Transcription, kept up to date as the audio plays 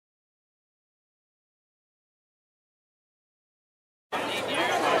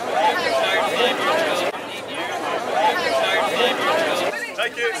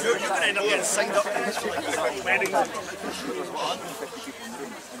You're going to end up getting signed up to this for like weddings.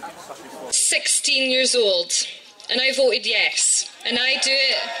 16 years old, and I voted yes, and I do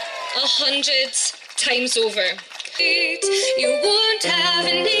it 100 times over. You won't have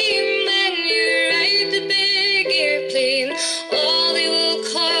a name when you ride the big airplane. All they will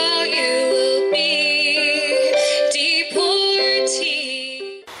call you will be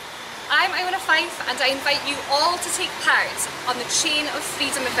deportee. I'm Iona Fife, and I invite you all to take part on the Chain of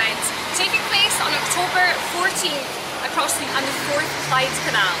Freedom event taking place on October 14th across the 4th Clyde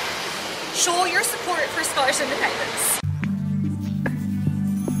Canal. Show your support for Scottish independence.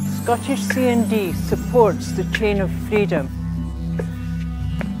 Scottish C&D supports the Chain of Freedom.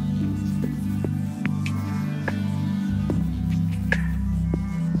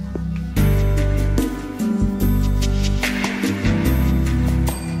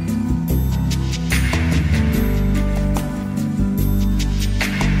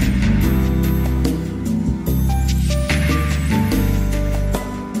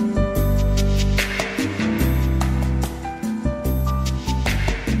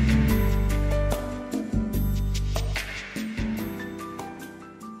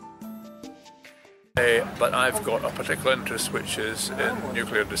 But I've got a particular interest which is in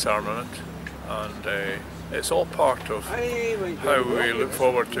nuclear disarmament, and it's all part of how we look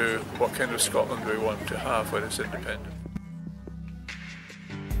forward to what kind of Scotland we want to have when it's independent.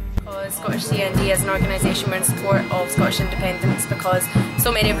 Because Scottish C&D as an organisation, we're in support of Scottish independence, because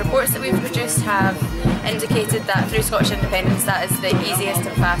so many of the reports that we've produced have indicated that through Scottish independence that is the easiest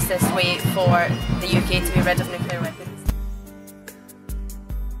and fastest way for the UK to be rid of nuclear weapons.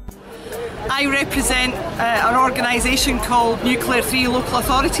 I represent an organisation called Nuclear Free Local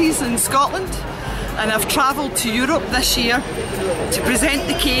Authorities in Scotland, and I've travelled to Europe this year to present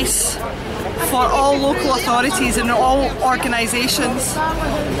the case for all local authorities and all organisations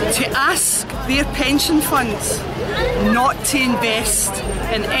to ask their pension funds not to invest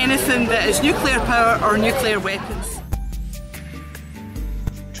in anything that is nuclear power or nuclear weapons.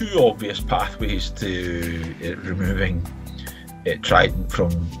 Two obvious pathways to removing Trident from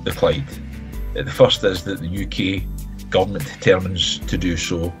the Clyde. The first is that the UK government determines to do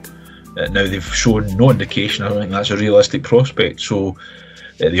so. Now they've shown no indication, I don't think that's a realistic prospect, so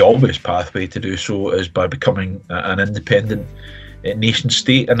the obvious pathway to do so is by becoming an independent nation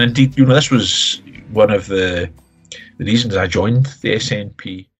state. And indeed, you know, this was one of the reasons I joined the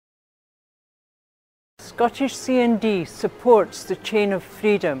SNP. Scottish C&D supports the Chain of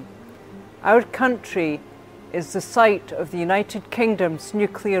Freedom. Our country is the site of the United Kingdom's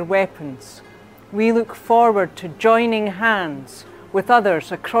nuclear weapons. We look forward to joining hands with others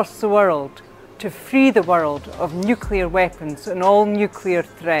across the world to free the world of nuclear weapons and all nuclear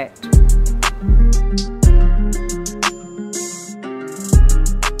threat.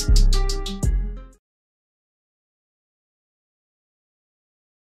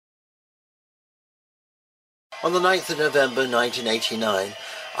 On the 9th of November 1989,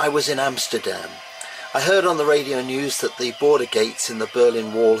 I was in Amsterdam. I heard on the radio news that the border gates in the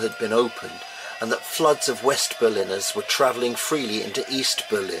Berlin Wall had been opened, and that floods of West Berliners were travelling freely into East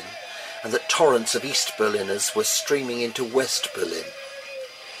Berlin, and that torrents of East Berliners were streaming into West Berlin.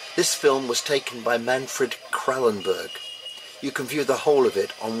 This film was taken by Manfred Krallenberg. You can view the whole of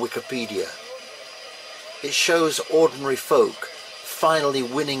it on Wikipedia. It shows ordinary folk finally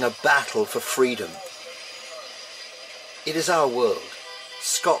winning a battle for freedom. It is our world.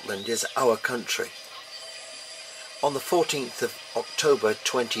 Scotland is our country. On the 14th of October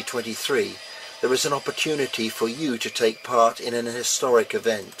 2023, there is an opportunity for you to take part in an historic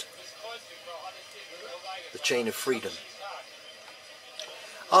event. The Chain of Freedom.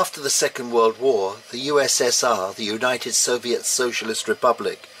 After the Second World War, the USSR, the United Soviet Socialist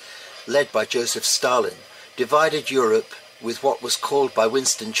Republic, led by Joseph Stalin, divided Europe with what was called by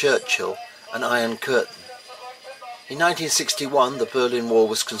Winston Churchill an Iron Curtain. In 1961, the Berlin Wall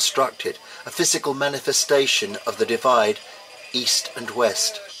was constructed, a physical manifestation of the divide East and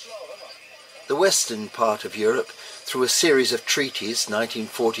West. The western part of Europe, through a series of treaties,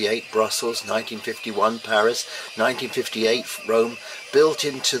 1948 Brussels, 1951 Paris, 1958 Rome, built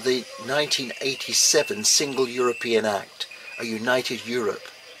into the 1987 Single European Act, a united Europe.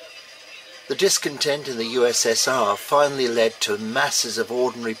 The discontent in the USSR finally led to masses of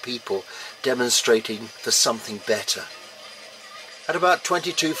ordinary people demonstrating for something better. At about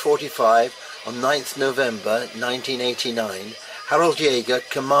 22:45 on 9th November 1989, Harold Jäger,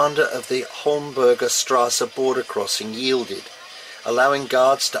 commander of the Holmberger Strasse border crossing, yielded, allowing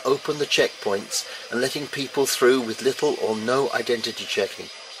guards to open the checkpoints and letting people through with little or no identity checking.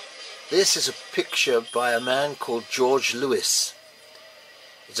 This is a picture by a man called George Lewis.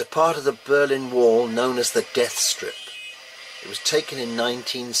 It's a part of the Berlin Wall known as the Death Strip. It was taken in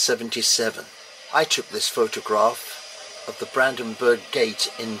 1977. I took this photograph of the Brandenburg Gate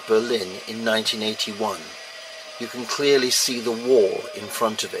in Berlin in 1981. You can clearly see the wall in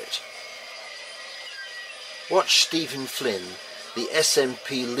front of it. Watch Stephen Flynn, the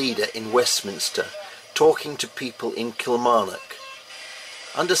SNP leader in Westminster, talking to people in Kilmarnock.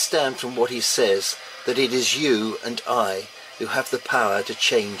 Understand from what he says that it is you and I who have the power to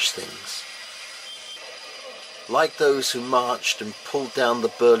change things. Like those who marched and pulled down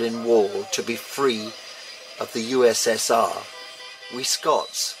the Berlin Wall to be free of the USSR, we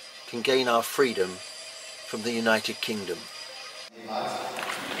Scots can gain our freedom from the United Kingdom. And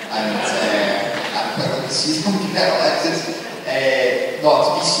I'm quite like to see them get elected. No,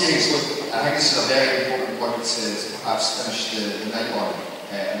 to be serious, look, I think this is a very important point to perhaps finish the night on,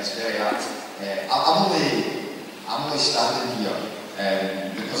 and it's very apt. I'm only standing here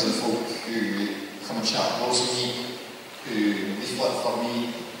because of the folk who come and chat close with me, who leaflet for me,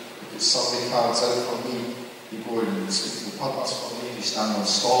 who put survey cards out for me, who go and speak to the pubs for me, who stand on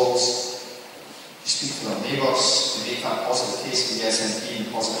stalls, who speak to their neighbours, who make that positive case for the SNP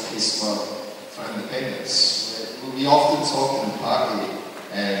and positive case for independence. We often talk in the party,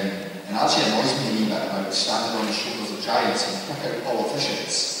 and it actually annoys me a wee bit about standing on the shoulders of giants and pick out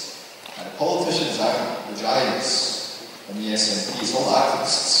politicians. And the politicians aren't the giants in the SNP, it's all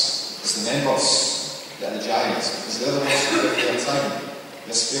activists. It's the members that are the giants, because they're the ones who give their time,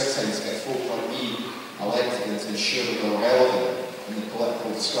 their spare time to get folk like me elected and to ensure that they're relevant in the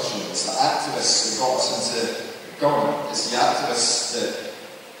political discussion. It's the activists who got us into government. It's the activists that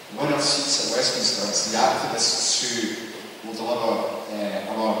win our seats at Westminster. It's the activists who will deliver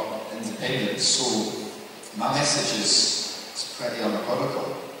our independence. So my message is pretty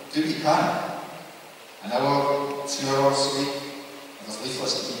unequivocal. Do what you can. An hour, 2 hours a week. If there's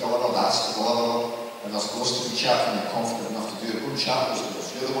leaflets to be delivered, ask to deliver them. If there's ghosts to be chatting, you're confident enough to do it. Go and chat those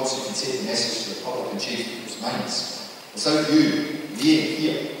ghosts. You're the ones who can take the message to the public and change people's minds. Without you, we ain't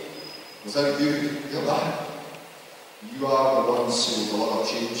here. Without you, you're lying. You are the ones who will deliver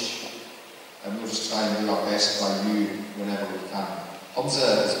change, and we'll just try and do our best by you whenever we can.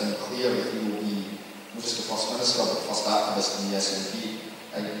 Hamza has been clear that he will be not just the First Minister, but the first activist in the SNP.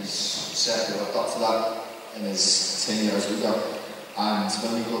 I think he's certainly lived up to that in his tenure as leader. And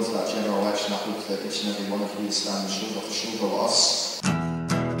when we go into that general election, I hope that each and every one of you stand shoulder to shoulder with us.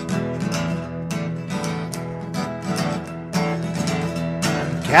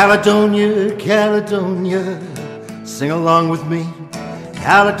 Caledonia, Caledonia, sing along with me.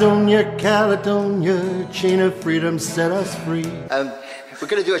 Caledonia, Caledonia, chain of freedom, set us free. We're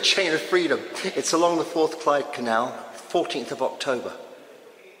going to do a chain of freedom. It's along the Forth Clyde Canal, 14th of October.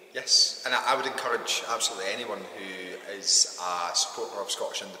 Yes, and I would encourage absolutely anyone who is a supporter of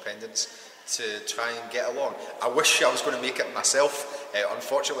Scottish independence to try and get along. I wish I was going to make it myself.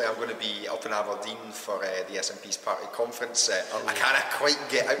 Unfortunately, I'm going to be up in Aberdeen for the SNP's party conference. I can't quite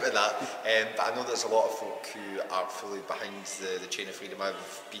get out of that, but I know there's a lot of folk who are fully behind the chain of freedom.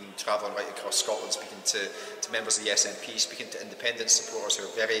 I've been travelling right across Scotland, speaking to members of the SNP, speaking to independence supporters who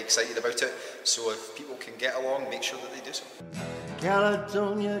are very excited about it. So if people can get along, make sure that they do so.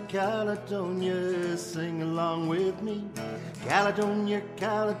 Caledonia, Caledonia, sing along with me. Caledonia,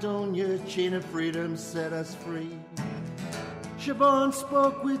 Caledonia, chain of freedom, set us free. Siobhan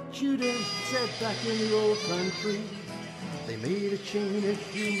spoke with Judith, said back in the old country, they made a chain of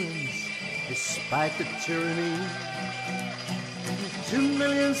humans despite the tyranny. 2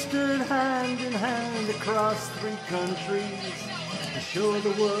 million stood hand in hand across 3 countries to show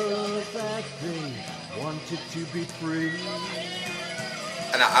the world that they wanted to be free.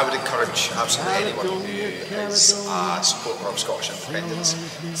 And I would encourage absolutely anyone who is a supporter of Scottish independence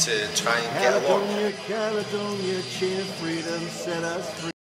to try and get along. Caledonia, Caledonia, chain of freedom, set us free.